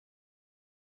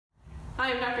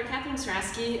Hi, I'm Dr. Kathryn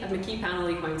Surasky of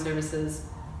McKee-Pownall Equine Services.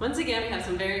 Once again, we have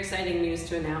some very exciting news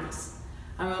to announce.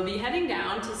 I will be heading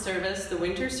down to service the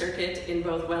winter circuit in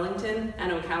both Wellington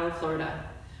and Ocala, Florida.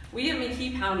 We at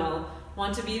McKee-Pownall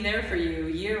want to be there for you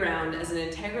year-round as an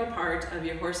integral part of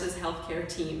your horse's healthcare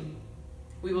team.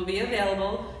 We will be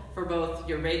available for both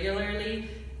your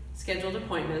regularly scheduled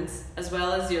appointments as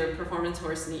well as your performance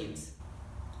horse needs.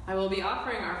 I will be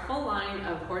offering our full line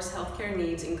of horse healthcare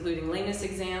needs, including lameness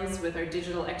exams with our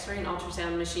digital X-ray and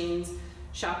ultrasound machines,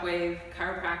 shockwave,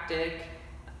 chiropractic,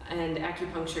 and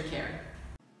acupuncture care.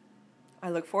 I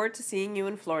look forward to seeing you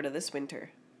in Florida this winter.